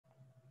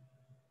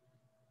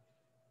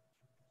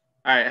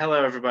All right,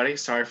 hello everybody.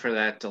 Sorry for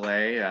that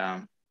delay.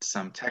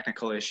 Some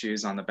technical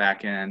issues on the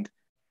back end,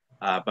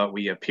 but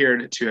we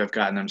appeared to have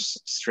gotten them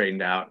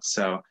straightened out.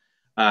 So,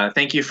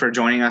 thank you for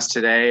joining us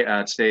today.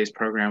 Today's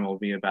program will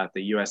be about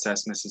the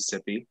USS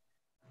Mississippi.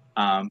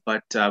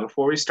 But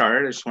before we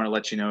start, I just want to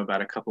let you know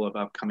about a couple of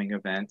upcoming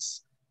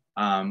events.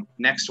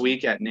 Next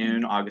week at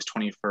noon, August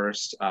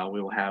 21st,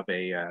 we will have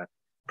a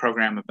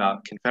program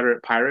about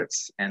Confederate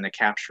pirates and the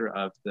capture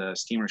of the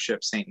steamer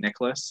ship St.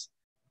 Nicholas.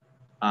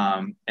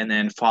 And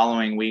then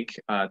following week,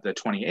 the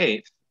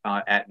 28th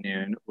at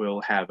noon,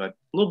 we'll have a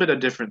little bit of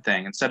different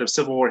thing. Instead of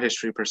Civil War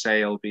history per se,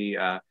 it'll be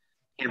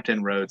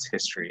Hampton Roads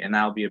history, and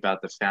that'll be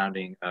about the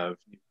founding of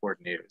Newport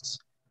News.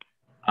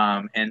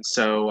 And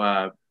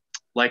so,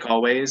 like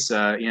always,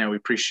 we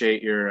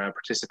appreciate your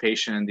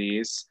participation in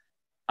these.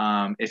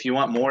 If you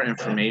want more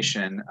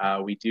information,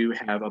 we do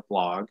have a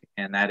blog,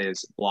 and that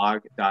is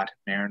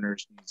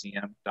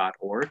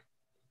blog.marinersmuseum.org.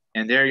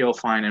 And there you'll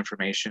find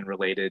information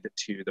related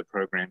to the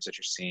programs that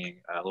you're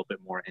seeing a little bit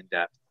more in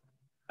depth,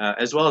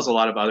 as well as a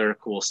lot of other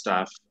cool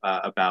stuff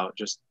about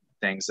just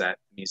things that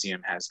the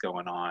museum has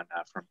going on,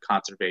 from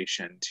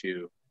conservation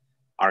to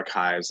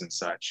archives and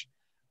such.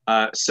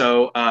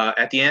 So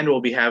at the end, we'll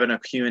be having a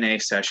Q&A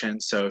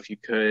session. So if you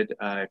had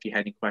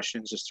any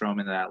questions, just throw them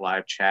into that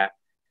live chat.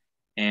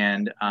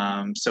 And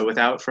so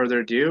without further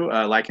ado,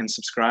 like and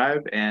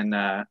subscribe. And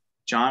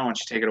John, why don't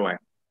you take it away?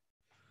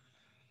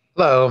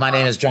 Hello, my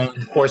name is John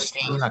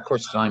Quarstein. Of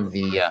course, I'm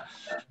the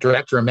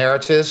Director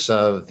Emeritus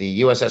of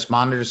the USS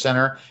Monitor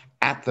Center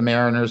at the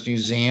Mariners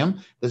Museum.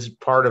 This is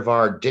part of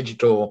our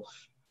digital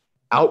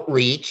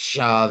outreach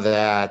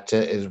that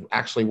is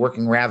actually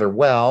working rather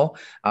well.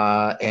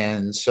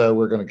 And so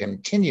we're going to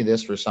continue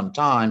this for some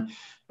time.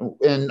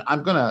 And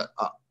I'm going to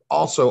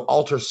also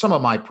alter some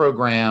of my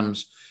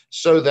programs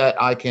so that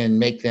I can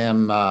make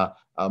them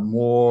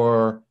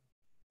more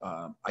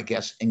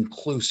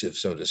inclusive,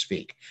 so to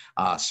speak.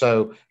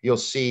 So you'll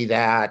see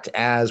that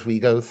as we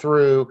go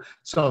through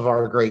some of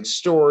our great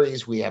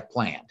stories we have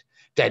planned.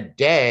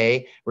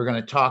 Today, we're going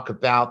to talk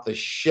about the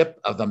ship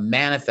of the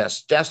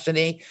manifest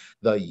destiny,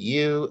 the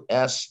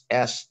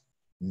USS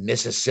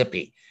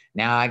Mississippi.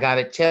 Now, I got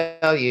to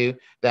tell you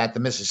that the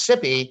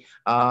Mississippi,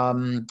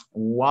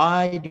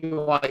 why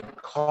do I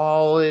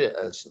call it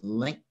a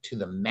link to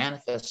the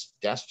manifest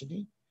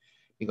destiny?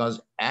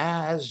 Because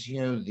as you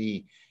know,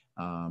 the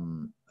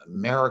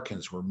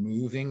Americans were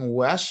moving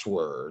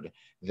westward,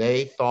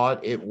 they thought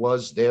it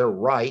was their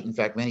right. In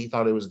fact, many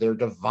thought it was their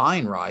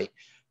divine right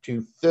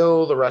to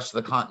fill the rest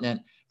of the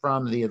continent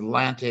from the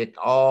Atlantic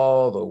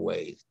all the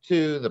way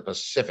to the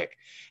Pacific.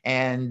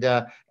 And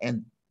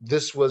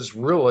this was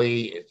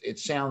really, it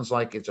sounds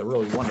like it's a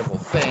really wonderful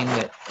thing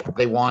that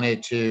they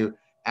wanted to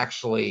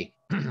actually,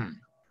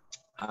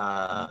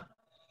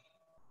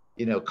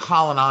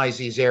 colonize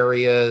these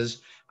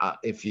areas.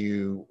 If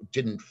you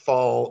didn't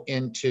fall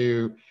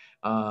into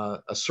a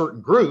certain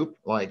group,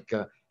 like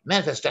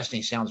manifest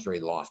destiny sounds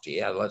very lofty.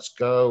 Yeah, let's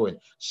go and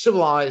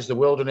civilize the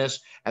wilderness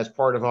as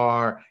part of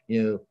our,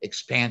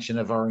 expansion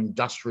of our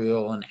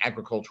industrial and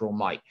agricultural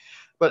might.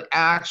 But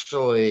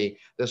actually,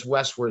 this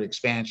westward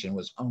expansion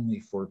was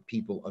only for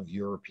people of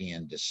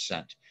European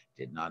descent.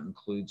 Did not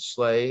include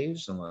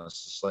slaves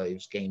unless the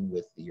slaves came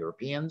with the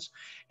Europeans.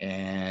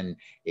 And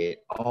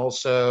it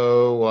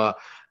also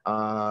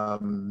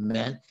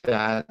meant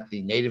that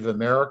the Native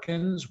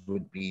Americans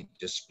would be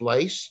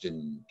displaced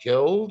and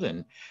killed,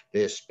 and the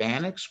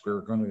Hispanics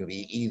were going to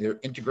be either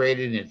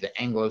integrated into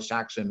the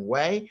Anglo-Saxon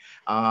way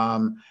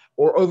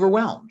or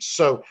overwhelmed.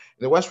 So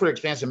the westward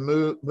expansion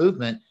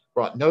movement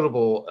brought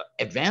notable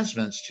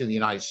advancements to the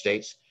United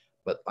States,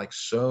 but like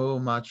so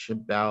much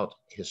about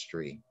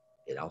history,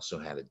 it also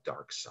had a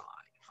dark side.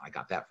 I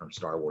got that from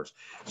Star Wars.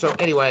 So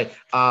anyway,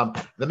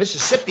 the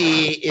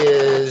Mississippi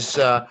is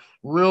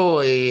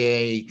really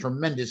a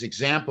tremendous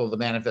example of the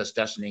manifest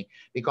destiny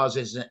because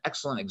it's an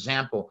excellent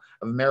example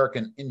of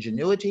American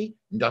ingenuity,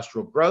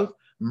 industrial growth,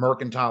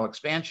 mercantile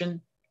expansion,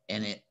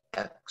 and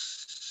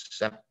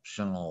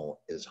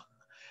exceptionalism.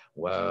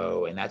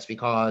 Whoa, and that's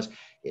because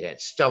it had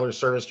stellar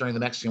service during the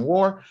Mexican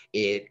War.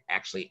 It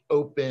actually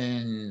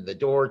opened the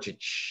door to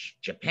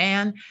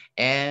Japan,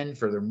 and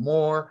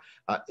furthermore,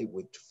 it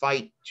would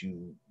fight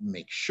to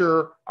make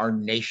sure our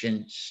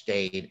nation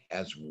stayed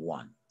as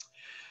one.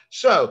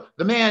 So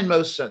the man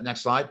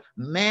next slide,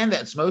 man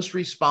that's most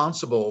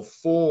responsible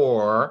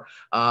for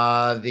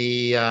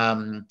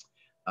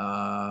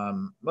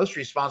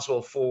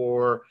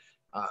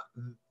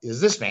is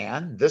this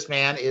man. This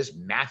man is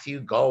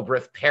Matthew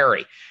Calbraith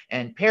Perry.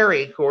 And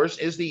Perry, of course,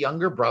 is the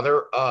younger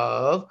brother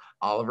of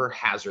Oliver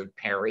Hazard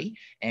Perry.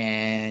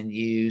 And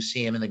you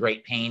see him in the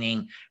great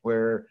painting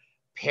where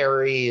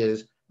Perry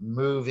is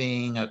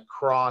moving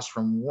across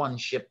from one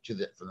ship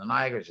from the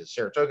Niagara to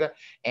Saratoga.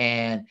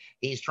 And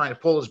he's trying to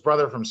pull his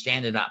brother from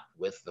standing up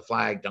with the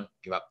flag, don't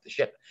give up the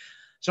ship.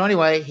 So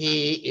anyway,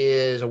 he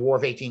is a War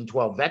of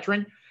 1812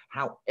 veteran.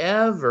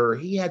 However,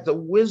 he had the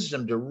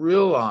wisdom to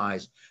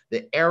realize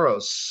the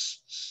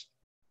Arrow's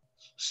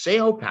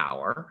sail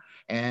power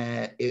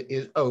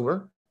is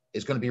over,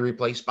 is going to be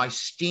replaced by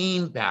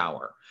steam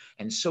power.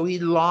 And so he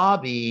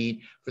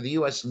lobbied for the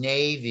U.S.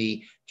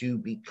 Navy to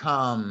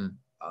become,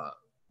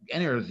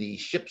 enter the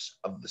ships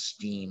of the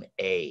steam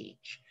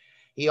age.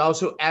 He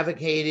also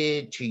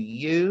advocated to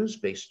use,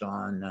 based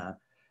on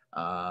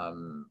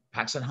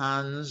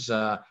Paxenhan's,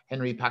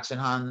 Henry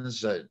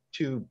Paxenhan's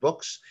 2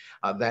 books,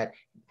 that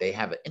they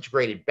have an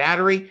integrated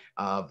battery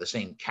of the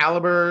same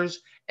calibers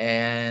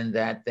and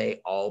that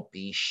they all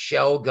be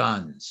shell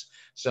guns.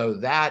 So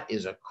that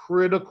is a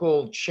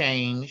critical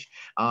change.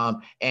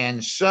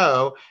 And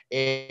so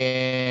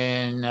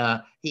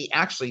he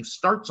actually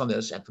starts on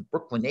this at the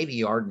Brooklyn Navy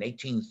Yard in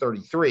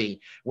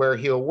 1833, where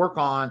he'll work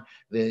on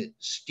the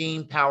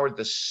steam-powered,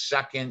 the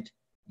second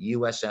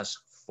USS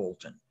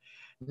Fulton.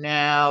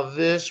 Now,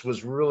 this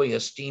was really a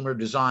steamer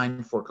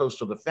designed for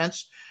coastal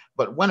defense,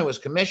 but when it was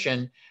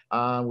commissioned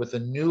with the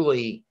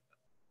newly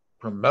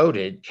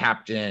promoted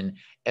Captain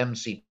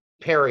M.C.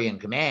 Perry in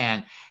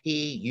command,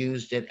 he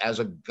used it as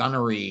a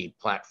gunnery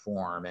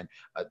platform and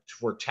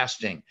for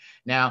testing.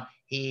 Now,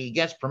 he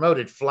gets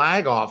promoted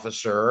flag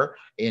officer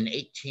in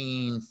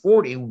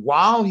 1840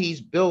 while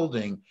he's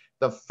building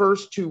the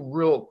first 2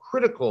 real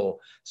critical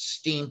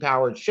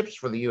steam-powered ships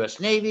for the U.S.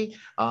 Navy.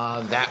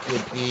 That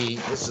would be,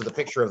 this is the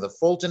picture of the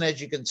Fulton,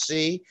 as you can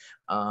see,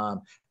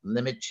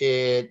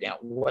 limited. Now,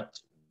 what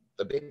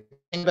the big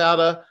thing about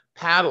a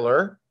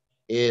paddler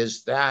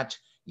is that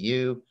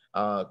you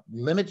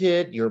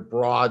limited your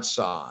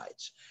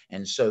broadsides.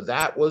 And so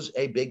that was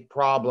a big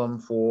problem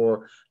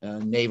for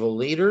naval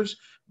leaders,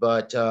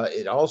 but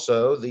it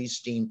also, these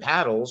steam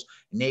paddles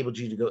enabled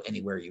you to go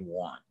anywhere you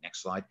want.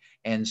 Next slide.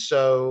 And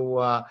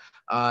so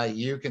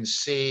you can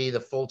see the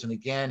Fulton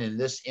again in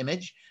this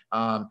image,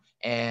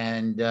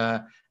 and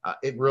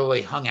it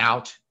really hung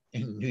out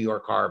in New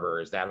York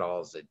Harbor. Is that all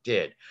as it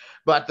did?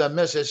 But the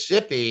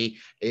Mississippi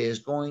is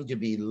going to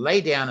be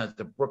laid down at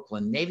the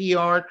Brooklyn Navy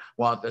Yard,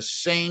 while at the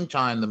same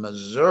time the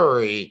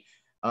Missouri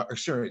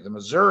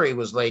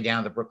was laid down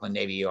at the Brooklyn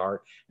Navy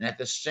Yard, and at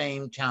the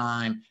same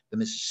time the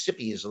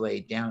Mississippi is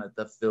laid down at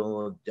the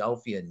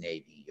Philadelphia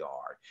Navy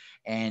Yard.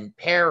 And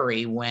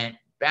Perry went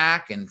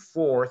back and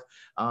forth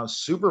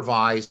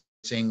supervising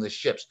the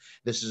ships.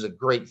 This is a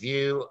great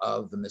view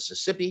of the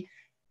Mississippi.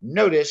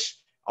 Notice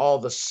all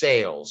the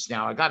sails.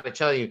 Now, I got to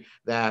tell you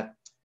that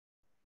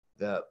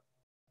the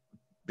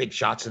big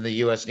shots in the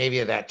U.S.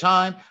 Navy at that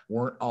time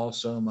weren't all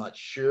so much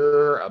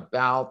sure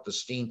about the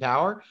steam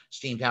power.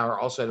 Steam power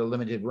also had a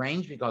limited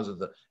range because of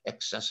the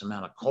excess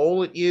amount of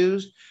coal it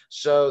used.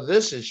 So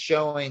this is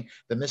showing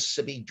the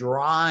Mississippi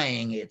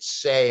drying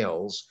its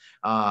sails,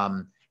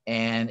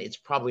 and it's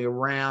probably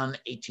around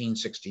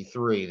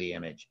 1863, the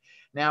image.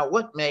 Now,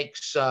 what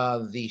makes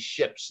these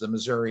ships, the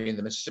Missouri and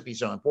the Mississippi,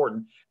 so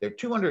important? They're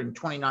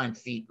 229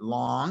 feet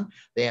long.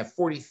 They have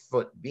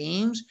 40-foot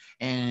beams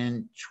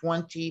and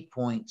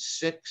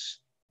 20.6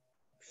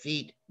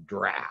 feet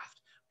draft.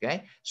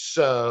 Okay,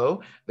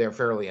 so they're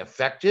fairly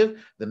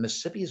effective. The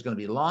Mississippi is going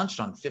to be launched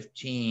on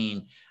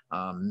 15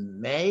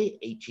 May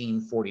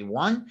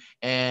 1841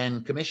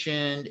 and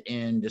commissioned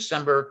in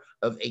December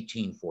of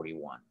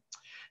 1841.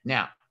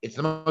 Now, it's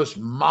the most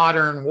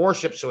modern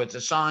warship, so it's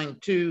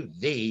assigned to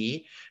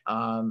the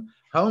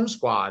home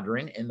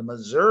squadron, and the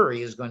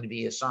Missouri is going to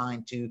be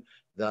assigned to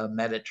the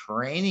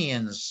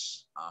Mediterranean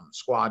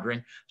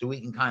squadron, so we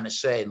can kind of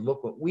say,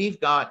 look what we've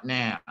got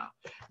now.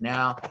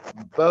 Now,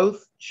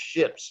 both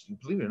ships,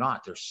 believe it or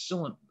not, the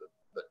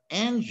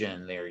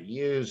engine they're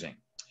using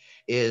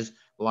is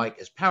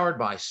powered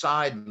by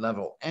side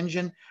level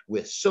engine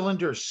with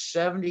cylinders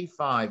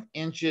 75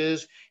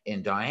 inches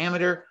in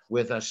diameter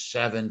with a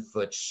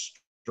 7-foot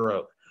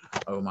stroke.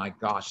 Oh my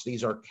gosh,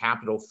 these are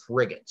capital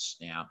frigates.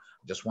 Now,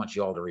 I just want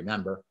you all to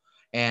remember,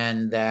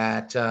 and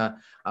that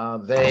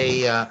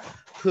they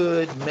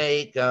could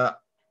make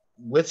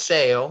with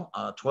sail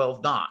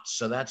 12 knots.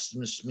 So that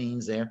just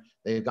means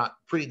they've got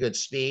pretty good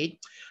speed.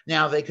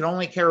 Now, they can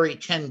only carry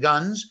 10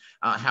 guns.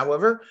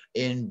 However,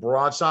 in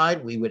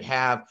broadside, we would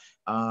have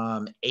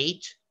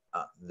 8.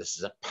 This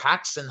is a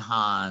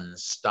Paxenhan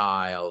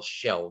style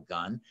shell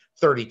gun,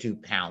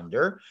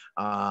 32-pounder.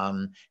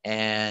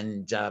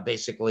 And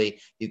basically,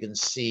 you can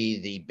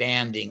see the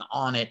banding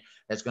on it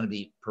that's going to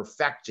be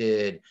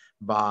perfected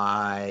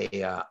by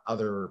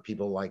other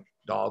people like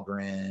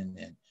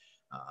Dahlgren and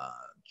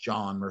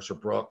John Mercer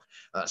Brooke.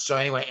 So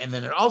anyway, and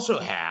then it also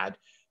had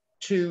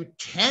 2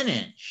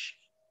 10-inch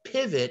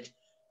pivot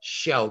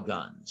shell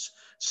guns.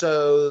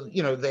 So,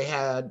 you know, they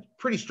had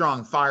pretty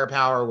strong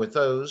firepower with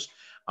those.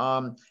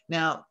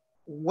 Now,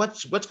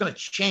 what's going to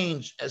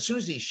change as soon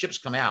as these ships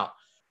come out?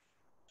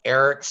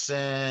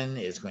 Erickson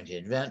is going to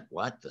invent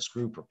what? The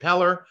screw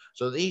propeller.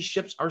 So these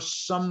ships are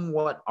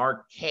somewhat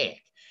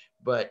archaic,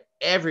 but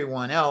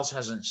everyone else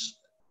hasn't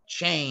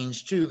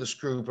changed to the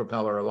screw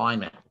propeller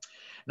alignment.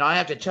 Now, I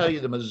have to tell you,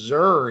 the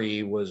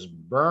Missouri was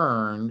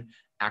burned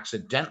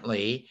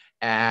accidentally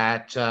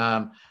at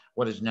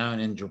what is known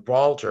in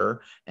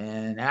Gibraltar,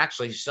 and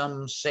actually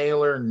some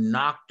sailor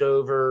knocked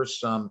over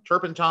some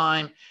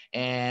turpentine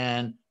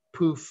and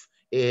poof,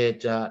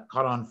 it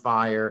caught on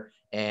fire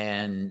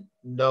and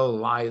no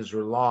lives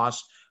were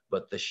lost,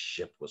 but the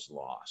ship was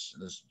lost.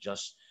 And this is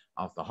just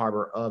off the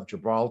harbor of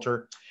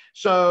Gibraltar.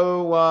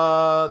 So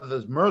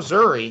the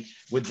Missouri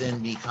would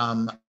then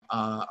become,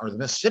 or the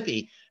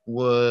Mississippi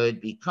would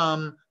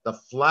become the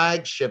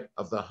flagship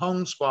of the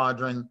home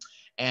squadron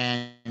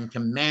and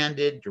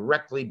commanded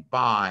directly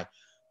by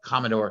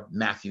Commodore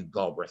Matthew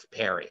Calbraith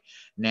Perry.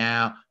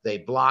 Now, they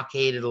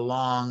blockaded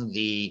along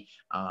the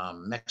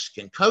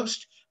Mexican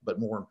coast, but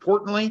more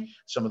importantly,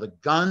 some of the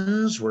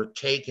guns were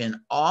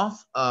taken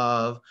off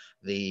of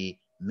the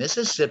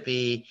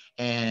Mississippi,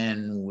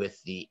 and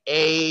with the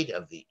aid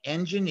of the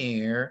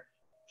engineer,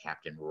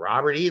 Captain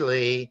Robert E.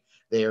 Lee,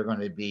 they are going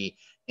to be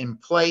in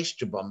place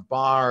to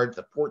bombard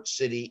the port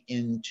city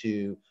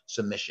into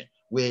submission,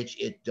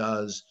 which it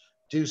does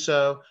do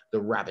so. The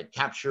rapid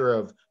capture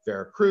of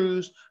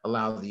Veracruz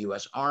allowed the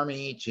U.S.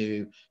 Army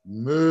to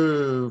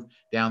move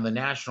down the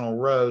national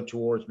road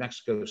towards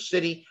Mexico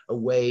City,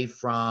 away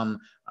from,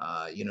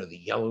 the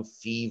yellow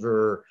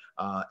fever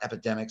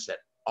epidemics that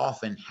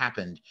often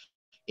happened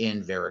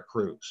in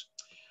Veracruz.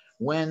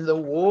 When the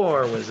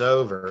war was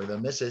over, the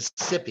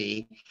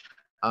Mississippi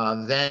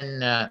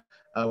then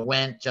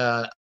went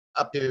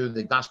up to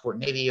the Gosport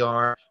Navy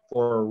Yard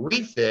for a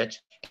refit,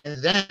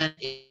 and then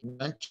it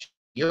went to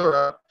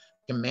Europe,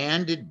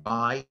 commanded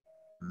by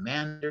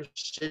Commander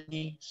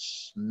Sidney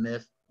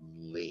Smith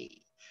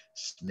Lee.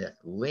 Smith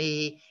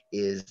Lee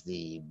is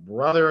the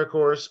brother, of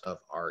course, of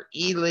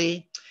R.E.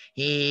 Lee.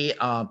 He,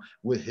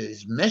 with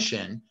his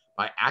mission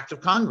by act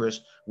of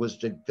Congress, was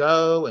to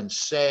go and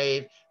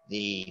save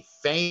the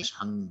famous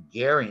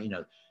Hungarian, in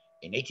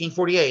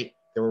 1848,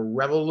 there were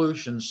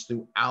revolutions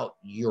throughout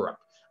Europe.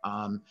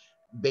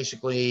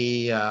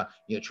 Basically,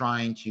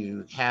 trying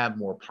to have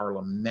more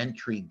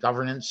parliamentary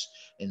governance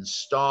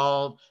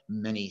installed.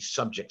 Many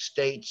subject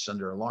states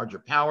under a larger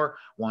power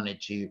wanted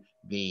to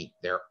be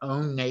their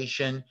own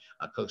nation.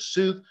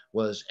 Kossuth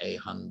was a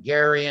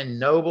Hungarian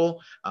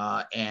noble,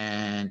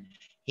 and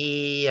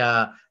he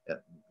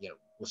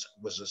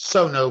was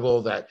so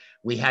noble that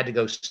we had to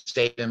go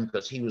save him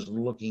because he was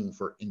looking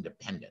for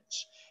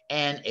independence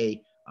and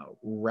a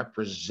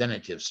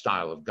representative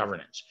style of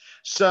governance.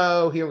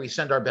 So here we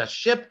send our best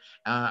ship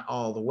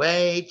all the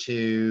way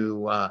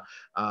to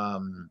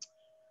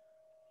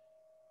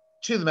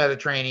the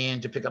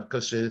Mediterranean to pick up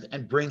Kossuth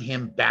and bring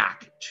him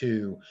back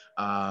to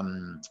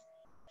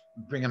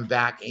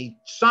He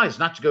decides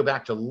not to go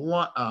back to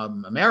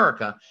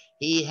America.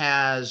 He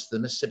has the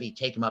Mississippi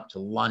take him up to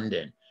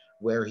London,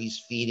 where he's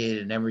feted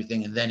and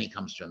everything, and then he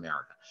comes to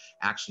America.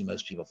 Actually,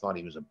 most people thought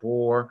he was a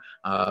Boer,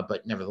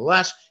 but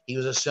nevertheless, he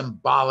was a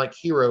symbolic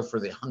hero for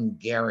the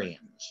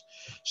Hungarians.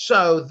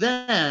 So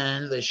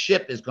then the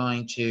ship is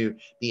going to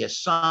be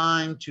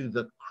assigned to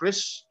the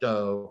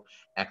Christo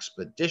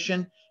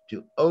expedition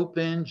to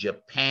open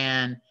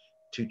Japan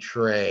to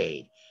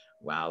trade.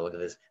 Wow, look at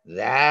this.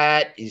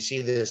 You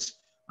see this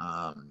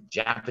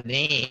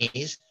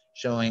Japanese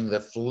showing the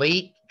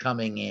fleet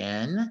coming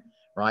in,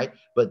 right?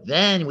 But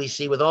then we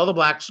see with all the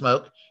black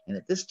smoke, and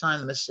at this time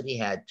the Mississippi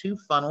had 2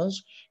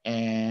 funnels,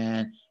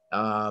 and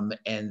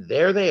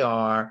there they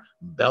are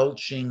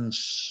belching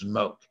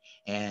smoke.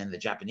 And the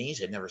Japanese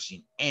had never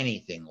seen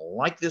anything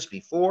like this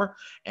before,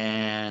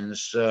 and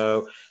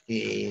so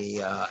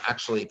he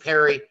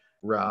Perry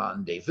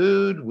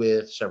rendezvoused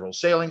with several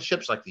sailing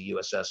ships like the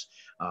USS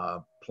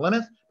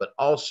Plymouth, but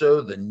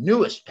also the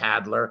newest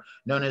paddler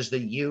known as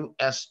the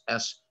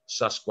USS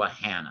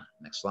Susquehanna.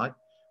 Next slide.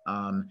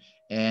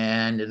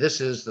 And this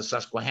is the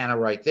Susquehanna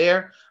right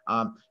there.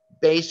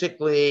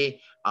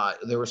 Basically,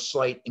 there were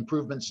slight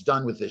improvements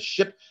done with this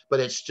ship, but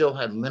it still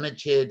had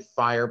limited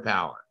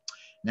firepower.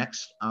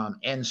 Next.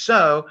 And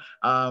so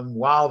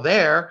while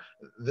there,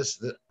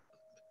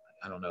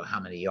 I don't know how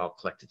many of y'all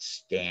collected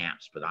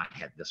stamps, but I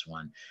had this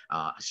one.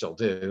 I still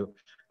do.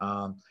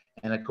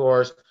 And of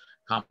course,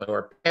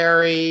 Commodore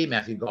Perry,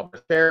 Matthew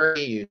Calbraith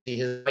Perry, you see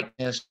his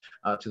likeness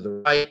to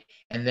the right.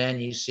 And then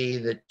you see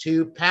the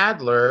 2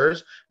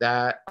 paddlers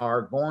that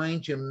are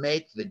going to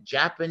make the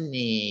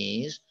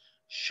Japanese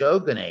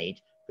shogunate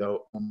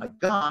go, oh my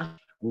gosh,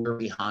 we're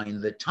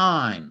behind the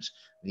times.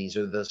 These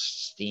are the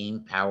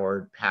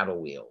steam-powered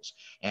paddle wheels.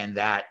 And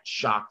that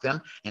shocked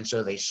them. And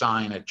so they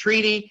sign a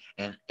treaty,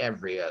 and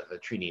the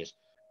treaty is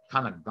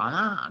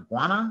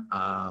Guana,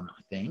 I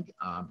think.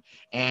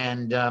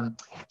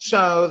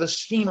 So the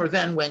steamer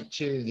then went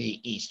to the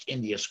East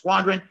India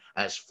Squadron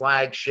as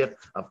flagship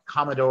of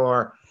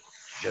Commodore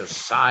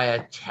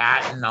Josiah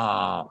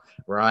Tattenall,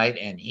 right?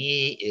 And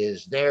he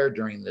is there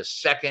during the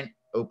Second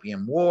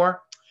Opium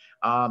War.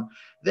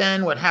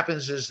 Then what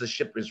happens is the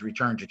ship is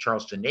returned to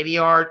Charleston Navy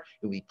Yard.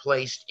 It will be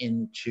placed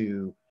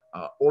into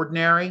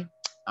ordinary.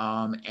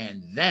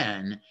 And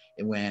then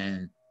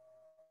when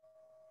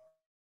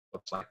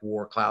looks like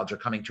war clouds are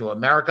coming to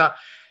America,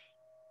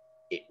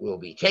 it will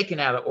be taken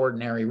out of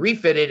ordinary,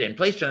 refitted, and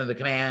placed under the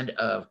command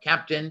of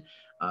Captain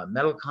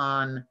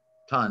Middleton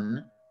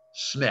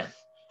Smith.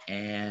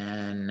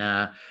 And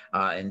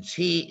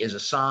he is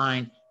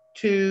assigned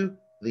to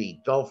the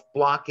Gulf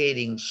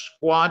Blockading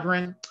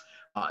Squadron.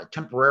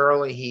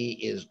 Temporarily, he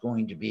is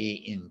going to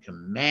be in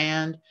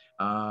command,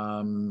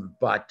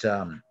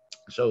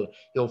 so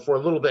he'll for a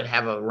little bit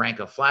have a rank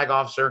of flag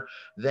officer.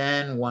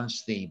 Then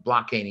once the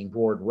blockading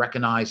board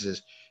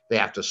recognizes they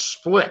have to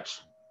split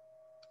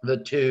the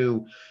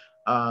two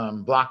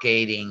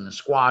blockading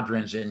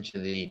squadrons into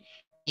the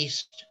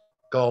East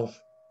Gulf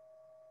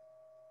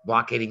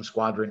Blockading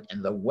Squadron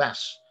and the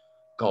West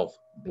Gulf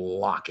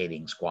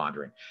Blockading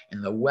Squadron.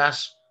 And the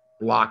West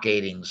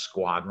Blockading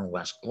Squadron,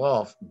 West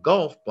Gulf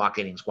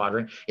Blockading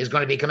Squadron, is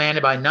going to be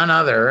commanded by none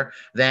other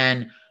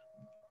than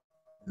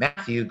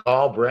Matthew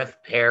Calbraith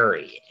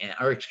Perry,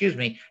 or excuse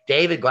me,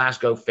 David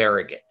Glasgow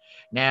Farragut.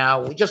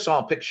 Now, we just saw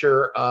a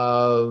picture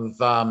of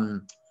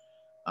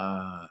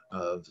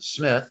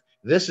Smith.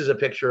 This is a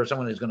picture of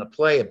someone who's going to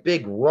play a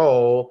big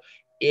role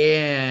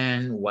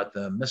in what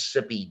the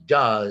Mississippi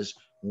does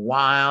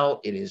while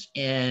it is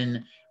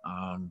in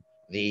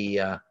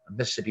the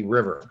Mississippi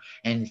River.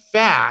 In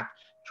fact,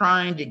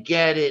 trying to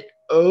get it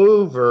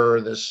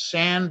over the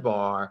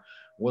sandbar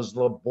was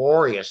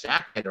laborious.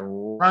 That had to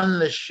run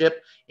the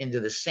ship into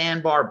the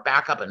sandbar,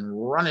 back up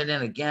and run it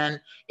in again.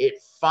 It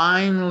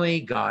finally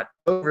got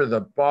over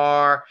the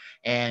bar,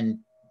 and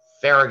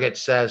Farragut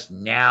says,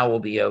 now we'll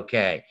be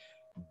okay.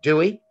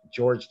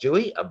 George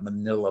Dewey of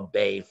Manila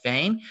Bay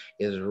fame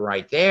is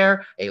right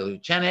there, a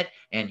lieutenant,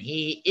 and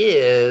he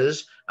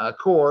is, of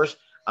course,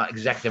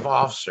 executive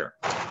officer.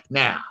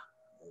 Now,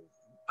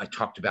 I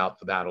talked about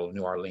the Battle of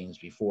New Orleans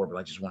before, but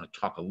I just want to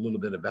talk a little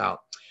bit about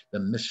the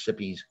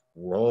Mississippi's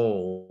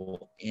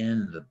role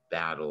in the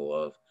Battle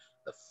of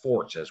the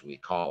Forts, as we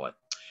call it.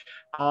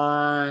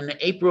 On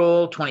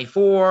April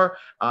 24,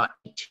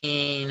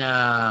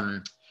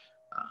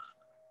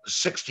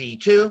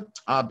 1862,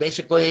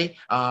 basically,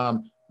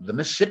 the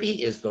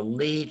Mississippi is the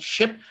lead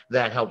ship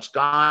that helps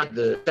guide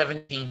the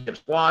 17th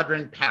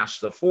Squadron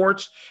past the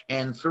forts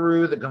and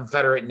through the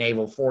Confederate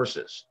naval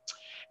forces.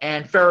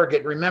 And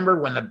Farragut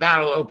remembered when the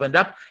battle opened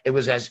up, it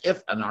was as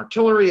if an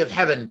artillery of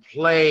heaven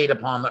played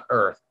upon the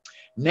earth.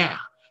 Now,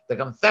 the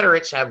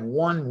Confederates have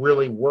one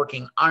really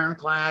working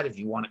ironclad, if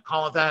you want to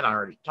call it that. I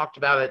already talked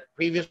about it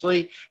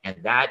previously, and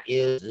that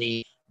is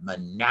the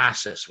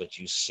Manassas, which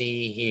you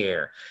see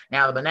here.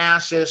 Now, the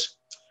Manassas,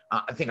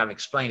 I think I've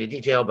explained in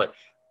detail, but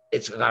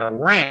it's got a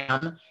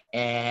ram,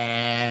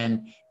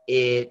 and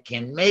it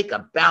can make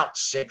about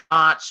 6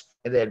 shots.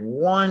 It had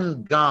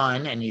one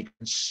gun, and you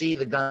can see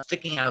the gun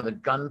sticking out of the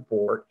gun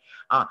port.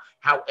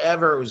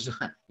 However, it was,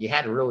 you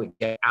had to really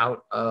get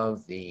out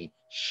of the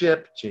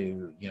ship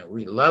to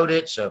reload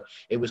it, so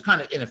it was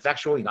kind of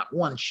ineffectual. You got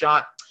one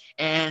shot,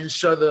 and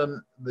so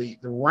the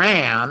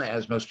ram,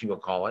 as most people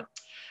call it,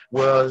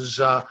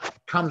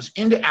 comes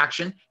into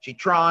action. She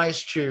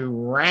tries to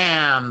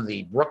ram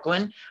the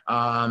Brooklyn,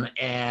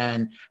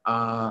 and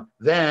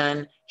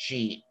then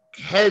she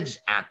heads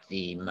at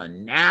the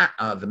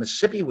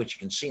Mississippi, which you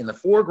can see in the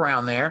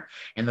foreground there.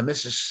 And the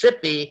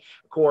Mississippi,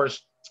 of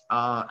course,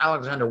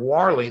 Alexander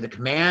Warley, the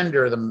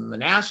commander of the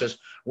Manassas,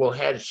 will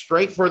head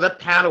straight for the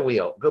paddle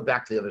wheel. Go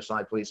back to the other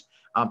slide, please.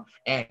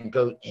 And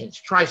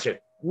tries to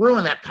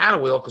ruin that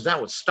paddle wheel because that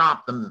would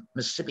stop the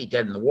Mississippi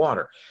dead in the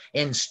water.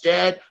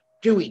 Instead,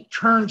 Dewey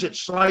turns it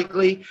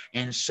slightly,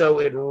 and so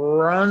it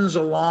runs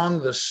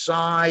along the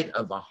side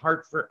of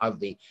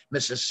the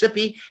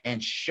Mississippi,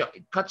 and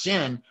it cuts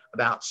in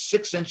about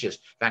 6 inches.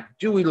 In fact,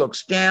 Dewey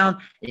looks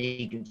down, and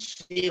you can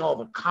see all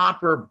the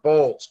copper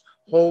bolts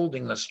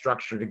holding the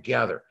structure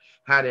together.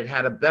 Had it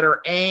had a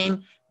better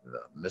aim,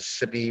 the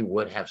Mississippi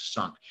would have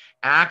sunk.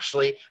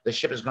 Actually, the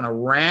ship is going to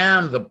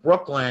ram the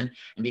Brooklyn,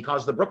 and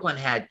because the Brooklyn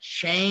had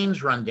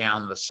chains run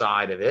down the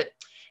side of it,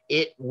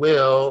 it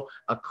will,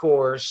 of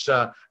course,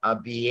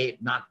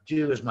 not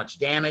do as much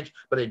damage,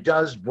 but it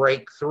does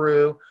break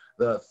through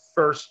the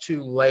first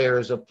 2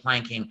 layers of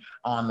planking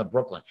on the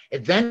Brooklyn.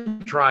 It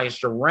then tries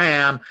to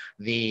ram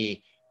the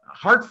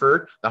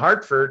Hartford. The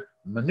Hartford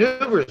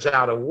maneuvers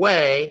out of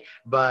way,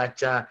 but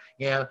the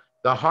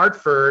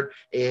Hartford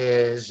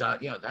is,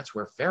 that's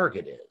where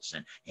Farragut is,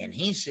 and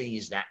he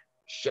sees that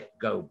ship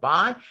go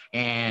by,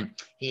 and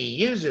he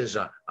uses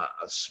a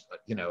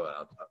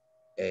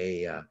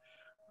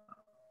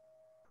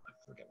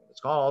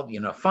called,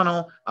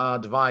 funnel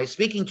device,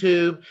 speaking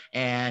tube,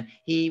 and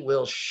he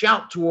will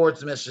shout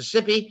towards the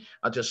Mississippi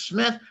to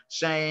Smith,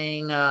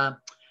 saying,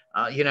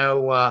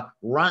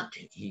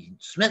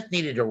 Smith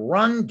needed to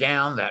run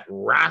down that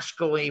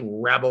rascally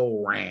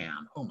rebel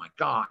ram. Oh my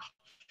gosh.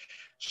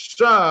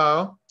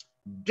 So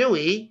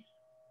Dewey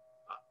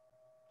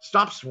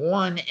stops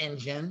one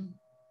engine,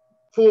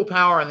 full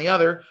power on the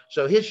other,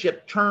 so his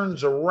ship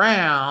turns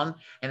around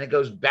and it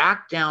goes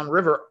back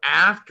downriver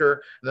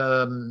after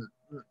the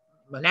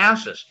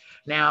Manassas.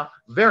 Now,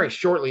 very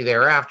shortly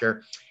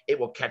thereafter, it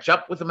will catch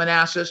up with the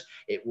Manassas.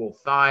 It will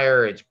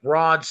fire its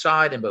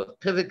broadside and both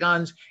pivot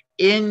guns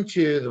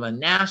into the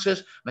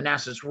Manassas.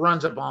 Manassas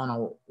runs up on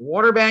a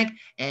water bank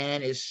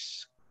and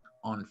is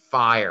on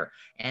fire.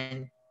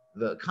 And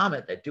the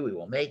comment that Dewey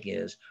will make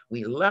is,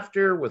 we left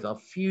her with a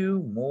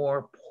few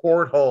more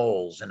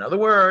portholes. In other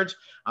words,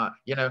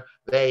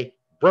 they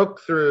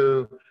broke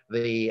through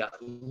the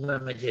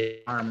limited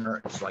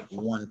armor. It's like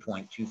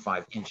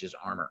 1.25 inches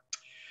armor.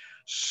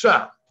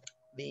 So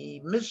the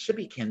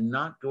Mississippi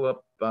cannot go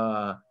up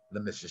the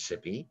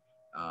Mississippi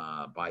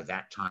by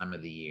that time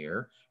of the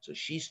year. So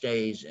she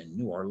stays in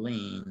New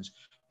Orleans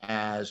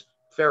as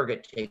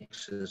Farragut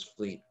takes his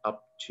fleet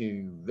up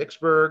to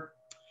Vicksburg.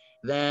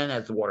 Then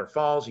as the water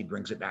falls, he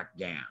brings it back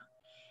down.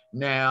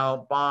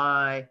 Now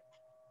by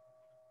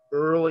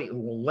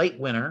late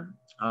winter,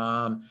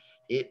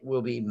 it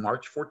will be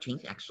March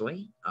 14th,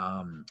 actually.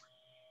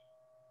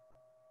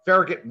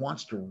 Farragut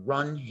wants to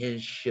run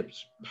his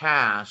ships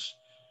past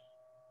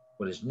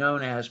what is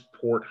known as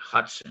Port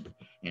Hudson.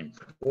 And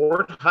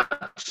Port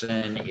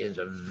Hudson is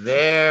a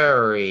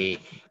very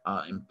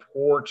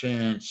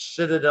important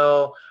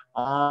citadel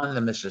on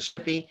the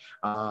Mississippi.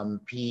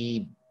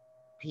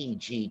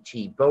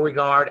 PGT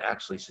Beauregard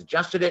actually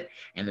suggested it,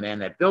 and the man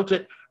that built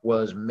it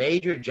was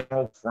Major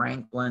General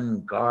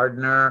Franklin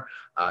Gardner,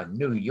 a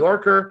New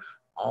Yorker,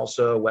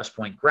 also a West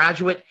Point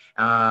graduate,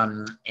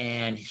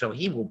 and so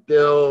he will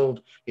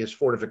build his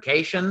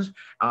fortifications.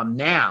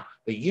 Now,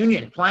 the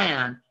Union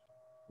plan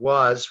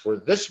was for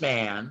this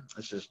man,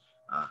 this is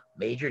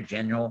Major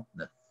General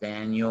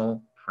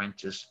Nathaniel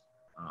Prentice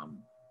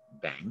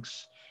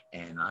Banks,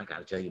 and I got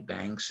to tell you,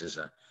 Banks is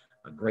a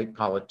great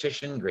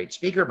politician, great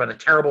speaker, but a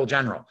terrible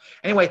general.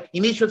 Anyway,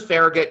 he meets with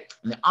Farragut,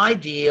 and the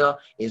idea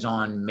is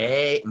on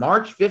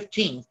March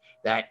 15th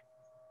that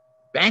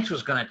Banks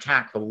was going to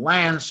attack the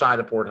land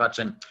side of Port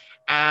Hudson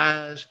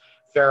as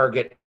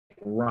Farragut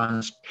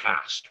runs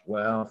past.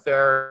 Well,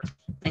 Farragut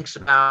thinks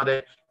about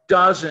it,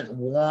 doesn't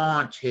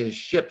want his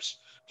ships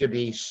to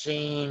be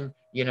seen,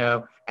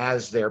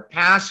 as they're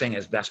passing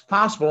as best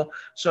possible.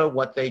 So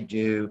what they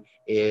do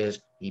is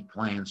he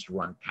plans to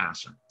run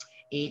past them.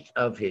 Each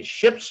of his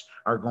ships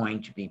are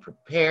going to be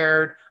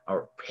prepared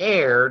or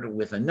paired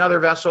with another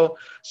vessel,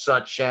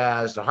 such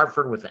as the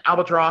Hartford with the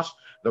Albatross,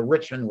 the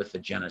Richmond with the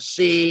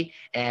Genesee,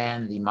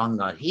 and the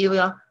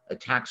Monongahela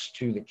attached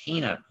to the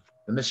Keno.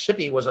 The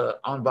Mississippi was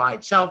on by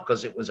itself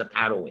because it was a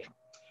paddle wheel.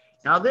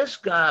 Now this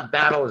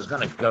battle is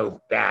going to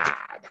go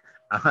bad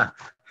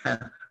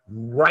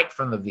right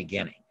from the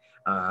beginning.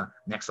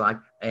 Next slide.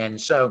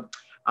 And so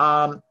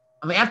on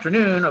the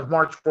afternoon of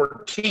March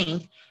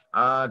 14th,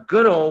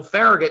 good old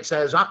Farragut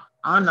says,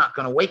 I'm not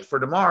going to wait for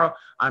tomorrow.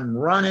 I'm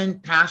running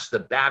past the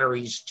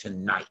batteries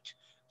tonight.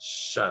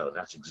 So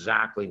that's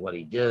exactly what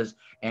he does.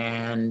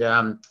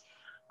 And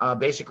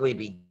basically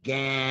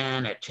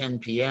began at 10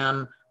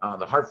 p.m.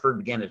 The Hartford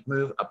began its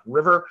move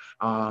upriver.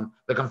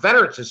 The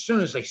Confederates, as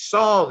soon as they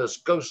saw this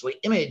ghostly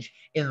image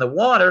in the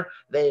water,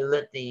 they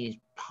lit these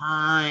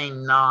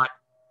pine knot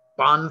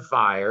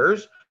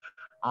bonfires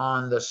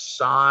on the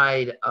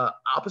side,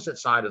 opposite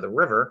side of the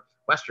river,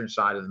 western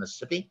side of the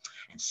Mississippi,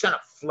 and sent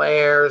up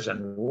flares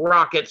and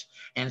rockets.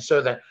 And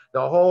so that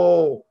the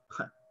whole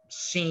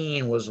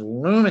scene was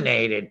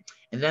illuminated,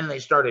 and then they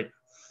started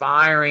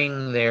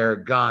firing their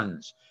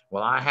guns.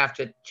 Well, I have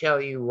to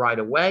tell you right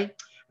away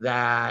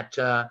that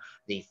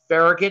the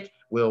Farragut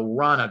will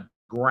run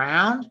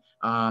aground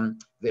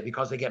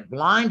because they get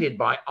blinded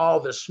by all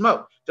the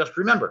smoke. Just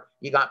remember,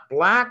 you got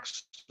black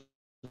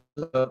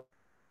smoke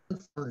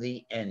from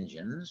the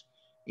engines.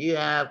 You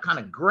have kind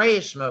of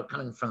grayish smoke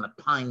coming from the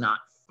pine knot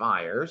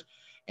fires,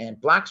 and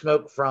black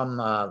smoke from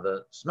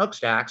the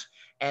smokestacks,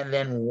 and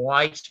then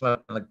white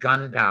smoke from the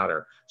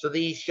gunpowder. So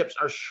these ships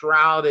are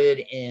shrouded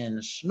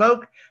in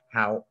smoke.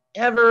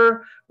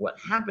 However, what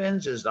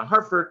happens is the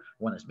Hartford,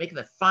 when it's making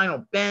the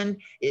final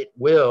bend, it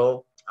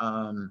will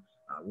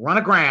run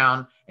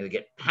aground and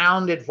get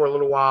pounded for a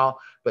little while,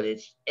 but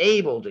it's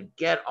able to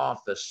get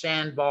off the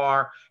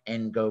sandbar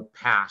and go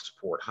past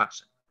Port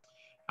Hudson.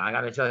 I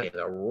got to tell you,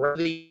 the rest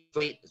of the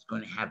fleet is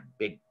going to have a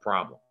big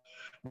problem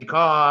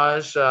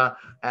because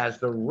as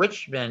the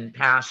Richmond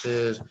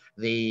passes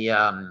the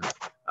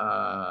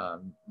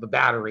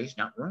batteries,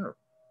 now remember,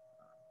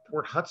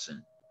 Port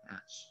Hudson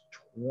has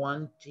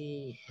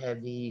 20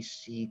 heavy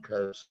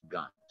seacoast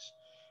guns,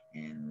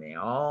 and they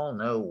all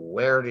know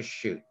where to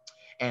shoot.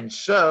 And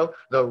so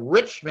the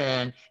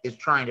Richmond is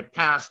trying to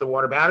pass the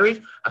water batteries.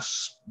 A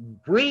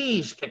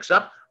breeze picks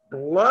up,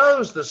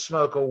 blows the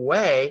smoke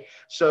away,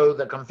 so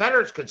the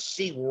Confederates could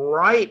see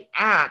right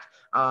at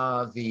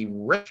the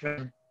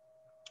Richmond.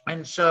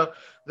 And so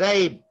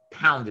they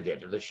pounded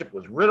it. The ship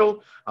was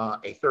riddled.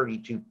 A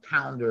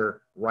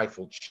 32-pounder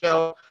rifled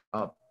shell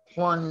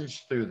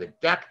plunged through the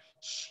deck,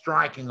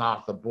 striking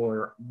off the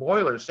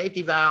boiler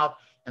safety valve,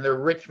 and the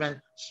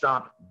Richmond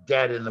stopped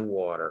dead in the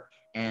water,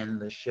 and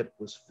the ship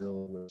was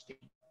filled with steam.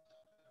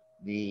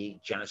 The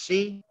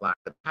Genesee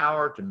lacked the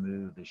power to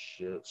move the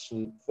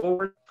sloop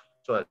forward,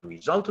 so as a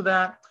result of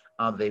that,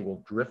 they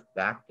will drift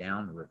back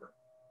down the river.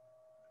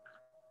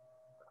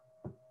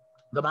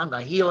 The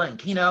Monongahela and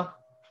Keno,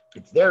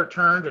 it's their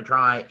turn to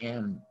try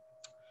and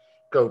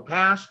go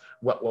past.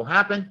 What will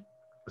happen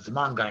is the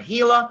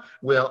Monongahela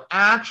will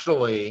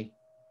actually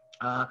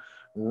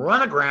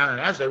run aground, and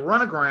as they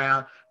run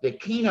aground, the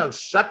Keno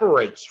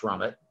separates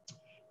from it.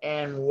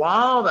 And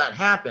while that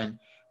happened,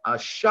 a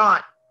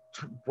shot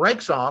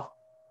breaks off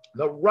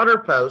the rudder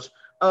post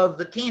of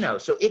the Kino,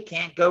 so it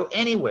can't go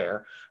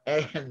anywhere.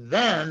 And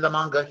then the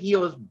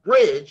Monongahela's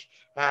bridge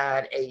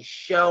had a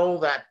shell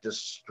that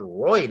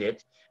destroyed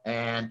it,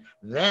 and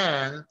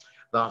then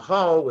the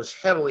hull was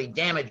heavily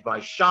damaged by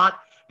shot,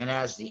 and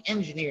as the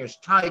engineers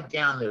tied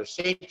down their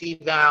safety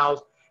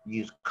valves,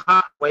 used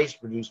cotton waste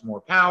to produce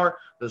more power,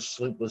 the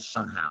sloop was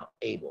somehow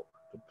able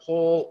to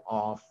pull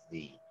off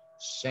the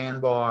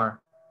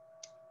sandbar.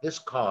 This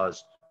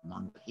caused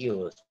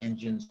Monongahela's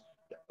engines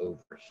to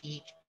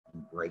overheat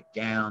and break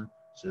down,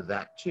 so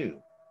that too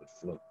would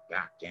float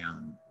back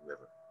down the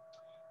river.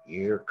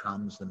 Here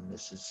comes the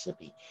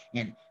Mississippi.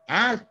 And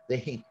as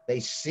they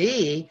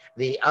see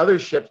the other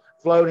ships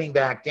floating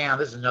back down,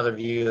 this is another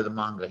view of the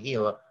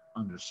Monongahela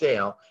under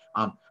sail.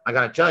 I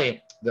got to tell you,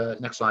 the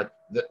next slide,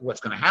 what's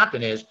going to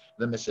happen is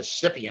the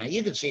Mississippi. And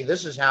you can see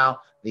this is how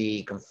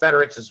the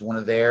Confederates, this is one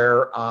of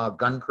their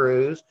gun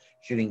crews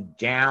shooting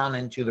down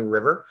into the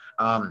river.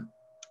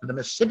 The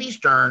Mississippi's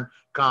turn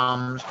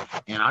comes,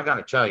 and I got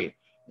to tell you,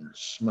 in the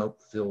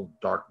smoke-filled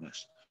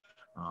darkness,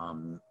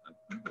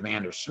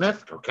 Commander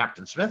Smith, or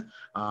Captain Smith,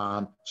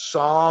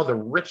 saw the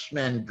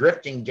Richmond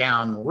drifting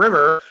down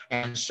river,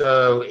 and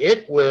so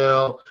it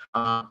will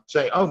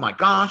say, oh my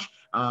gosh,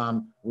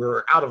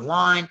 we're out of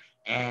line,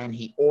 and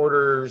he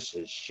orders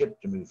his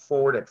ship to move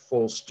forward at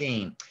full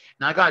steam.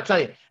 Now, I got to tell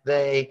you,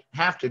 they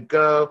have to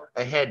go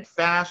ahead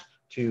fast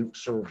to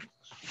sort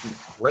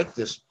of break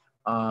this,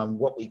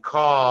 what we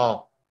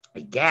call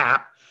a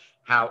gap.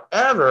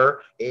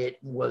 However, it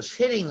was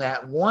hitting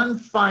that one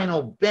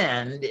final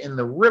bend in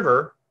the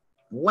river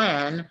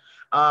when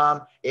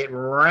it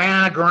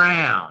ran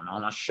aground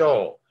on a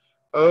shoal.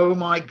 Oh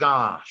my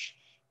gosh.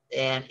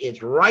 And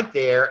it's right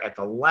there at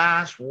the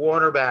last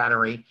water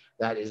battery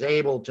that is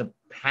able to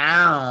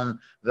pound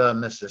the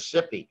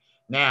Mississippi.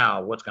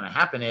 Now, what's going to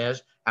happen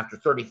is, after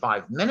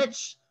 35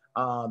 minutes,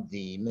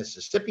 the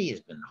Mississippi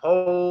has been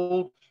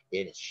holed.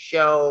 Its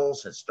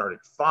shells has started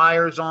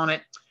fires on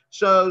it.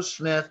 So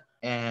Smith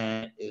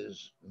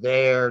is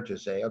there to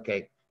say,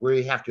 okay,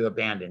 we have to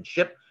abandon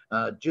ship.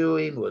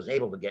 Dewey was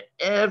able to get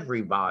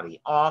everybody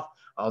off,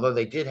 although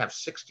they did have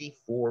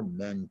 64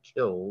 men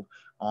killed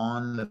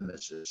on the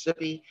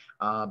Mississippi.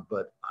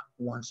 But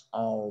once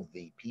all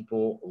the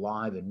people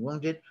alive and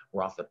wounded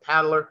were off the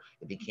paddler,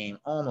 it became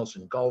almost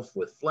engulfed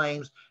with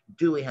flames.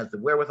 Dewey has the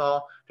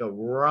wherewithal to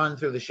run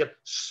through the ship,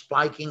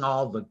 spiking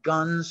all the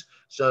guns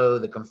so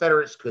the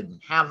Confederates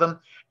couldn't have them.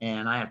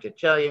 And I have to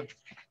tell you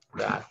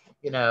that,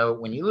 you know,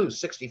 when you lose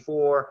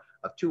 64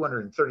 of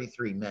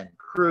 233 men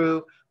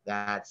crew,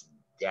 that's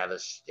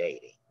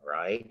devastating,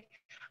 right?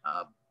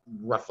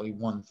 Roughly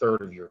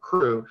 1/3 of your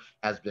crew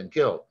has been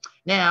killed.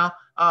 Now,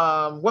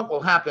 what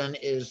will happen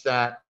is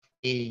that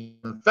the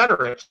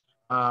Confederates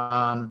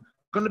going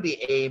to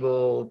be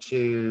able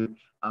to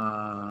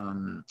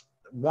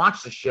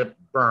watch the ship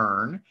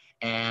burn,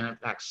 and in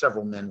fact,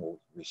 several men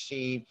will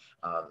receive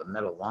the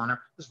Medal of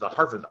Honor. This is the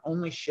Hartford, the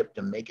only ship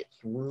to make it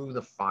through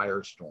the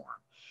firestorm.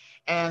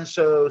 And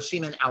so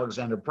Seaman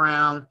Alexander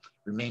Brown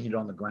remained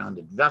on the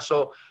grounded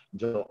vessel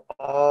until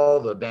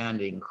all the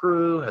abandoned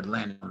crew had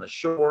landed on the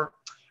shore.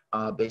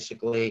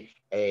 Basically,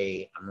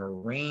 a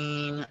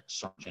Marine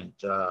Sergeant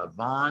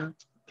Vaughn,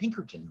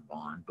 Pinkerton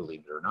Vaughn,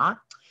 believe it or not,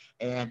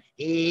 and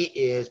he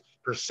is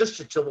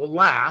persisted till the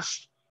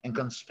last and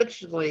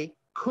conspicuously,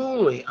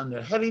 coolly under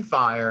heavy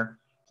fire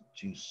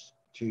to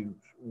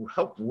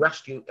help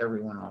rescue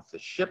everyone off the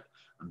ship.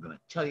 I'm going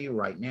to tell you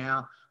right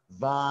now,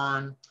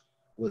 Vaughn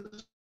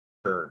was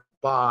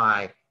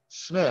by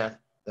Smith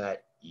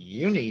that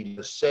you need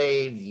to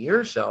save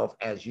yourself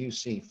as you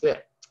see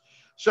fit.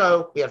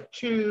 So we have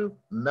 2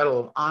 Medal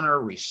of Honor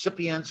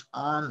recipients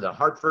on the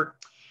Hartford.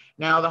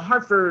 Now, the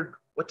Hartford,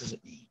 what does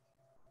it mean?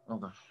 Well,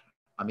 the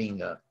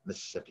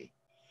Mississippi.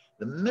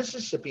 The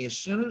Mississippi, as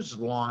soon as it was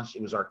launched,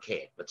 it was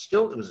archaic, but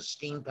still it was a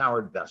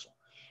steam-powered vessel.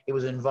 It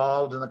was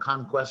involved in the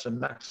conquest of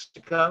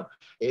Mexico.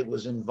 It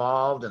was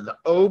involved in the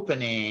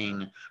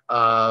opening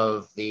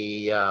of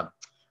the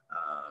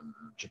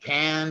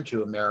Japan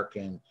to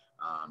American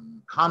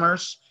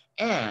commerce.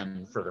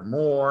 And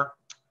furthermore,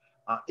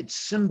 it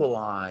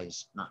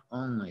symbolized not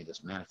only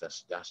this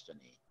manifest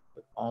destiny,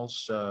 but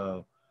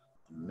also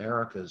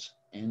America's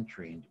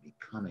entry into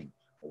becoming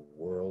a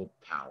world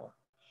power.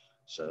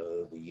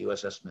 So the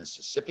USS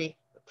Mississippi,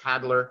 the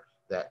paddler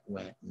that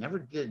never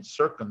did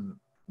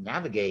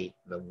circumnavigate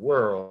the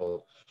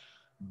world,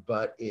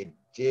 but it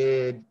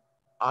did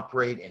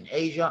operate in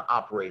Asia,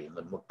 operate in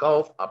the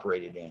Gulf,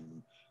 operated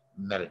in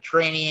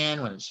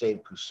Mediterranean when it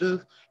saved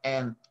Kusuf,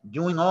 and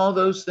doing all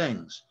those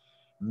things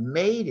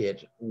made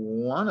it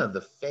one of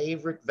the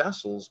favorite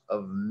vessels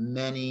of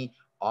many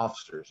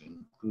officers,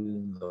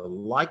 including the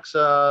likes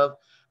of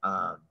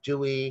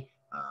Dewey,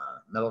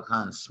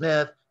 Middleton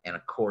Smith, and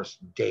of course,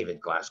 David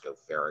Glasgow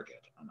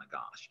Farragut. Oh my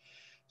gosh.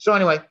 So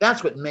anyway,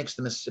 that's what makes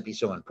the Mississippi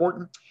so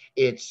important.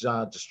 Its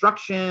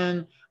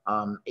destruction,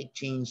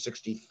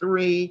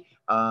 1863.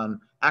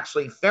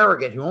 Actually,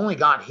 Farragut, who only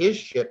got his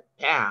ship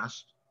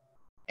past,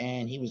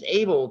 and he was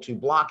able to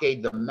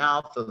blockade the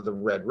mouth of the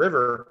Red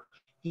River,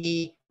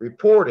 he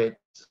reported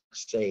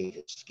save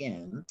his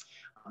skin,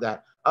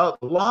 that the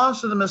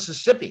loss of the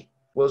Mississippi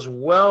was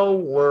well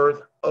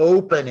worth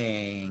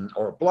opening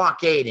or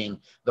blockading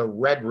the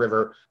Red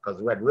River, because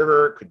the Red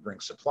River could bring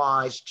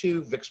supplies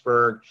to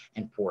Vicksburg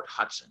and Port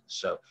Hudson.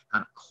 So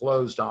kind of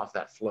closed off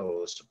that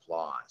flow of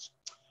supplies.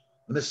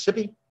 The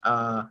Mississippi,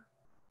 the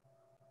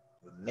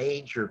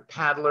major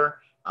paddler,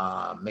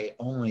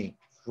 only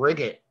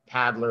frigate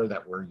paddler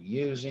that we're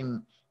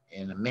using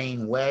in a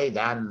main way,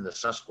 that in the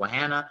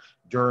Susquehanna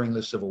during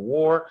the Civil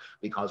War,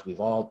 because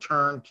we've all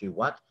turned to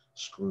what?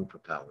 Screw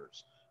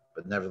propellers.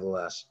 But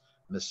nevertheless,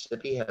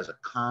 Mississippi has a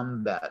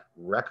combat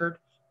record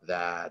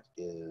that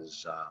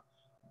is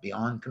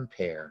beyond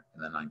compare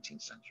in the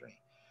 19th century.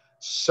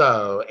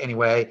 So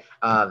anyway,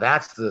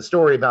 that's the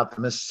story about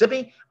the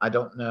Mississippi. I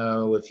don't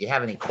know if you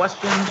have any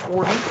questions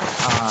for me.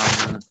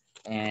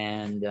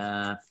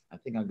 I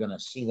think I'm going to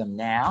see them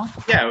now.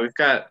 Yeah, we've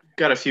got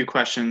a few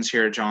questions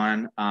here,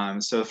 John.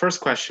 So the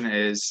first question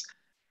is,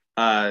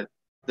 did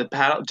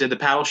the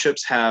paddle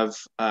ships have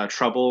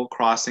trouble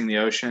crossing the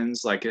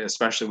oceans, like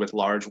especially with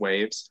large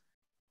waves?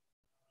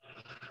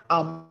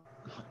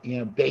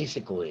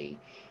 Basically,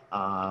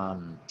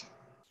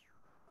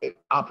 it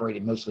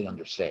operated mostly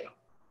under sail.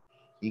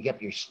 You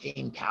get your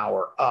steam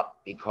power up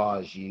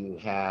because you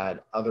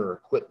had other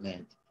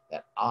equipment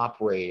that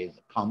operated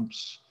the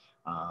pumps,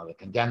 the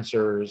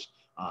condensers,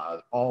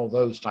 all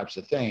those types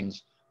of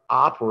things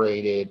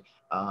operated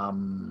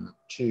so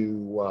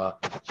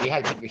you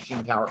had to keep your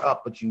steam power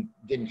up, but you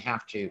didn't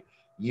have to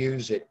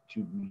use it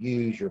to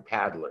use your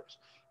paddlers.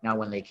 Now,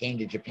 when they came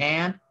to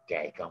Japan,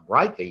 they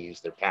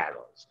used their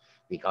paddles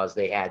because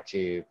they had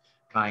to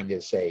kind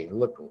of say,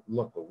 look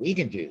what we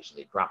can do. So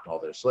they dropped all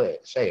their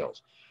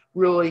sails.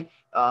 Really,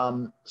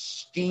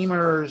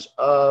 steamers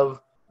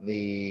of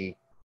the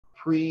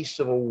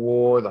pre-Civil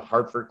War, the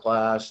Hartford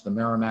class, the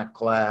Merrimack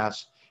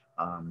class,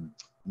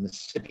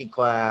 Mississippi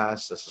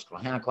class, the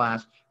Susquehanna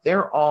class,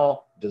 they're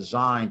all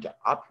designed to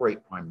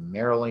operate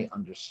primarily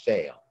under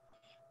sail.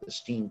 The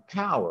steam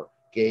power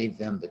gave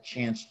them the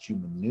chance to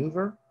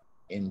maneuver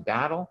in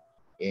battle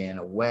in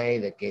a way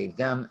that gave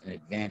them an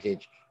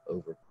advantage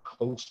over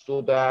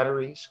coastal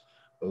batteries,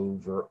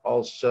 over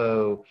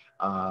also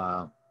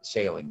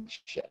sailing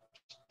ships.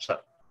 So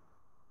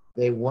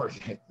they weren't,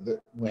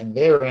 when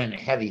they were in a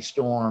heavy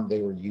storm,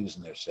 they were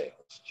using their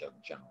sails,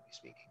 generally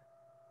speaking.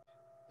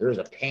 There's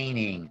a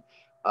painting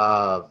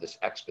of this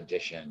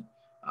expedition,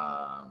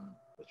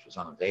 which was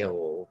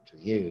unavailable to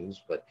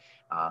use, but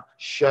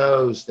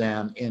shows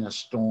them in a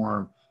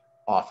storm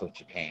off of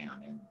Japan,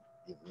 and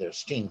there's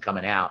steam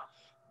coming out,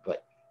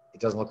 but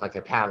it doesn't look like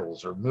their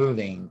paddles are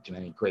moving to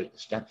any great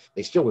extent.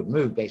 They still would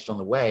move based on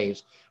the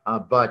waves,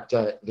 but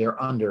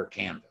they're under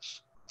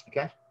canvas.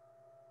 Okay.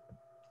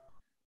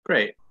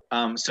 Great.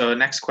 So the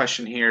next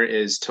question here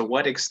is, to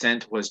what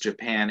extent was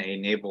Japan a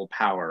naval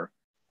power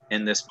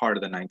in this part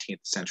of the 19th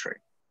century?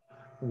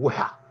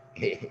 Well,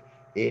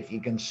 if you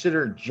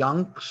consider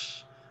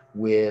junks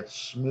with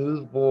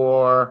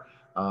smoothbore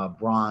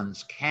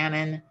bronze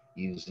cannon,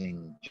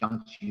 using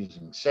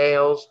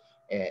sails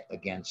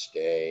against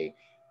a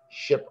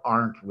ship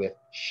armed with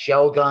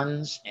shell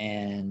guns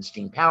and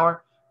steam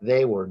power,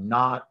 they were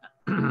not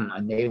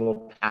a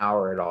naval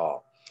power at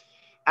all.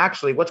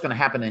 Actually, what's going to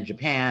happen in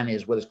Japan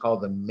is what is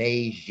called the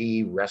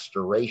Meiji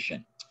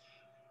Restoration,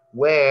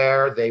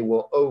 where they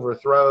will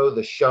overthrow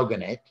the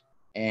shogunate,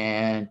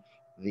 and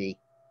the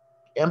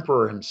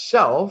emperor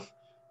himself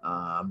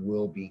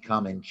will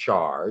become in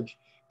charge.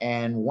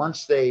 And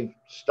once they've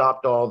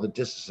stopped all the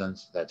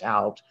dissidents that's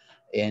out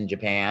in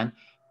Japan,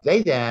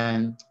 they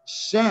then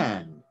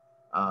send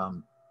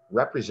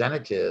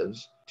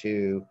representatives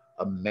to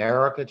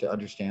America to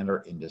understand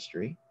our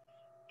industry,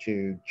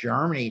 to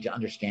Germany to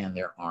understand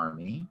their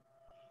army,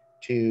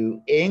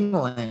 to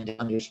England to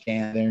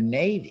understand their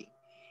navy.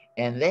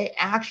 And they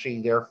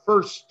actually, their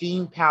first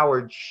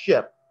steam-powered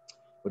ship,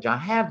 which I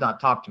have not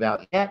talked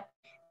about yet,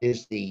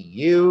 is the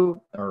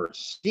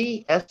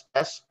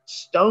CSS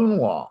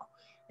Stonewall,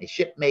 a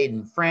ship made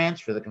in France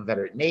for the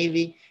Confederate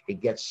Navy. It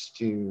gets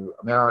to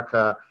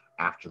America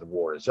after the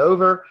war is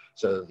over,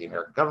 so the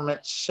American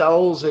government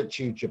sells it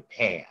to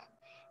Japan.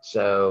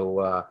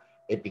 So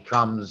it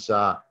becomes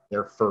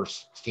their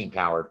first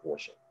steam-powered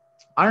warship,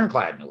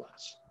 ironclad no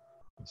less.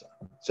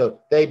 So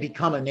they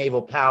become a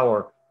naval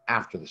power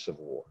after the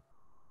Civil War.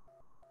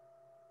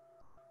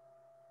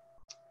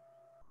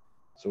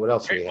 So what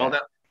else do we have?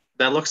 Well,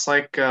 that looks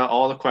like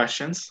all the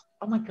questions.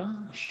 Oh my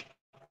gosh.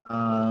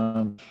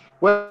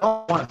 Well,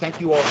 I want to thank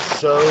you all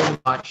so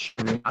much.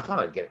 I thought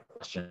I'd get a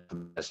question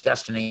from Miss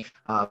Destiny,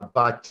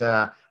 but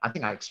I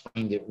think I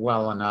explained it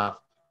well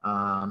enough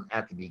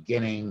at the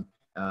beginning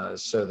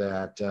so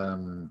that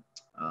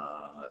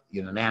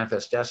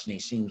Manifest Destiny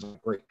seems like a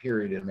great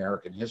period in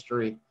American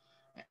history,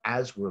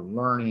 as we're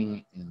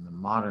learning in the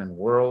modern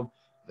world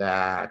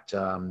that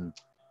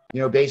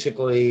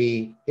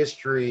basically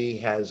history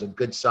has a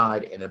good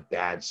side and a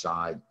bad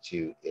side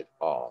to it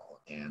all.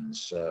 And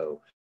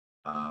so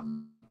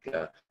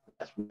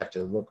we have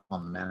to look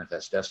on the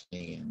Manifest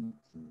Destiny in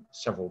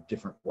several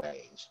different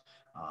ways.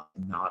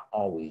 not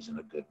always in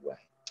a good way.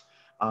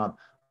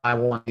 I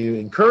want to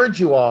encourage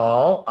you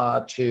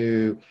all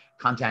to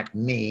contact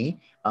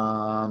me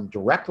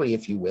directly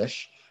if you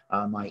wish.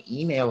 My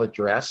email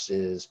address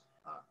is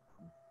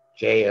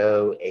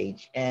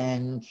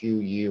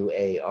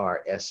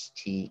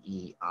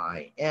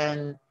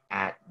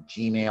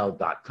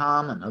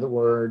johnquarstein@gmail.com. In other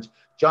words,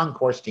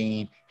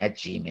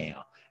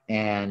 johnquarstein@gmail.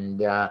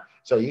 And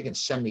so you can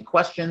send me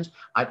questions.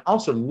 I'd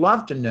also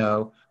love to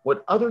know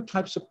what other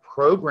types of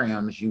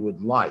programs you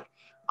would like.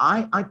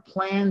 I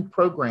plan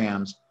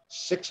programs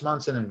 6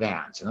 months in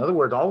advance. In other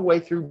words, all the way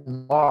through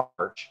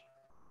March,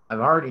 I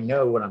already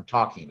know what I'm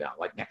talking about.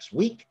 Like next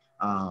week,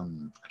 I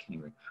can't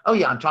even. Oh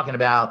yeah, I'm talking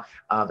about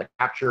the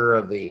capture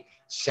of the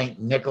St.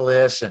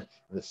 Nicholas and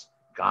this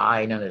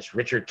guy known as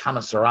Richard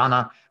Thomas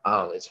Zorana.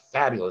 It's a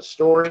fabulous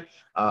story.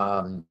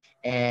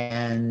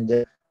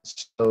 And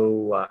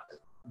so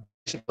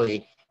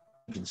basically,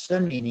 you can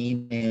send me an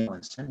email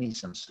and send me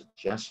some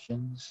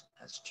suggestions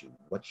as to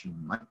what you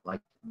might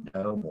like to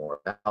know more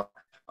about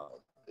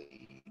the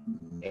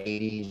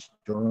Navies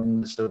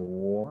during the Civil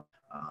War.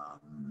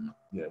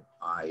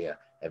 I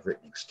have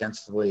written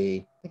extensively.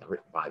 I think I've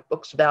written 5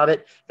 books about it.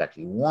 In fact, if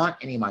you want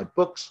any of my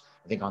books,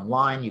 I think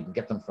online you can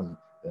get them from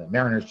the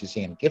Mariners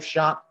Museum gift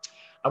shop.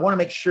 I want to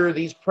make sure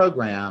these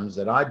programs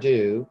that I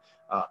do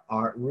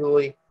are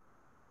really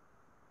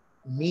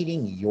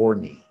meeting your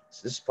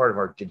needs. This is part of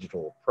our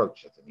digital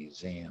approach at the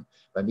museum.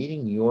 By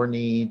meeting your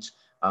needs,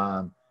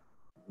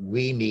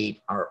 we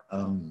meet our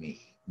own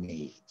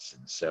needs.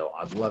 And so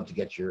I'd love to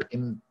get your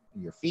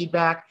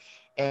feedback.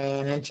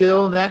 And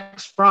until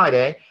next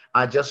Friday,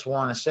 I just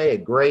want to say a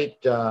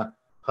great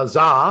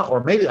huzzah,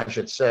 or maybe I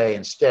should say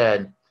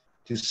instead,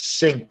 to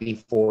sink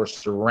before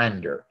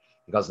surrender,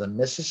 because the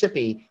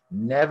Mississippi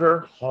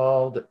never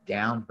hauled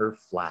down her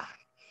flag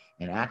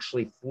and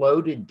actually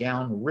floated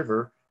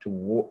downriver to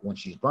when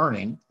she's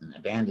burning and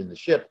abandoned the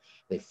ship.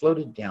 They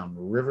floated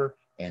downriver,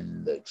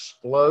 and the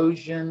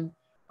explosion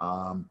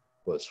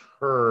was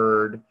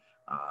heard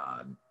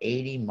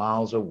 80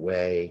 miles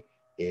away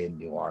in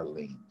New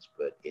Orleans.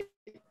 But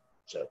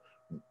so,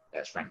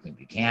 as Franklin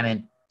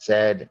Buchanan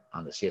said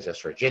on the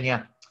CSS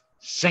Virginia,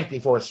 sink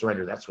before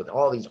surrender. That's what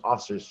all these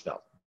officers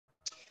felt.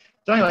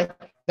 So anyway,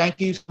 thank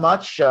you so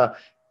much.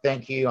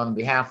 Thank you on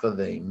behalf of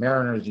the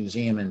Mariners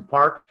Museum and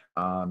Park.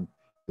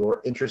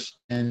 Your interest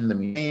in the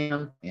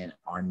museum and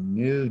our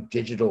new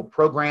digital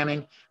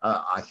programming,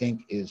 I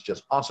think, is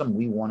just awesome.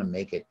 We want to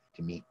make it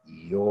to meet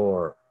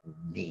your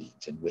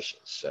needs and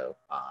wishes. So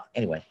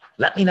anyway,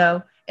 let me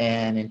know.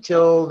 And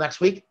until next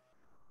week,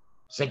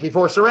 sink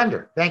before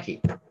surrender. Thank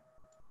you.